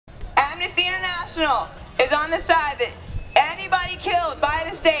National is on the side that anybody killed by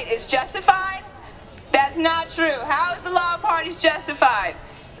the state is justified, that's not true. How is the law of parties justified?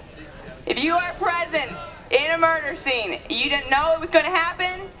 If you are present in a murder scene, you didn't know it was going to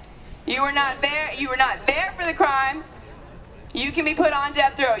happen, you were not there for the crime, you can be put on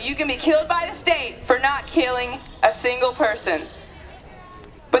death row. You can be killed by the state for not killing a single person.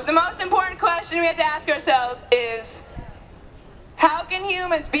 But the most important question we have to ask ourselves is, how can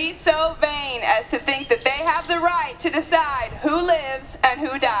humans be so vain as to think that they have the right to decide who lives and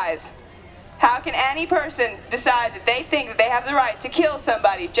who dies? How can any person decide that they think that they have the right to kill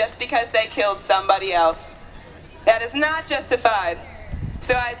somebody just because they killed somebody else? That is not justified.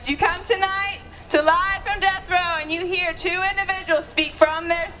 So as you come tonight to Live from Death Row and you hear two individuals speak from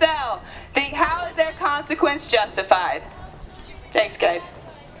their cell, think, how is their consequence justified? Thanks, guys.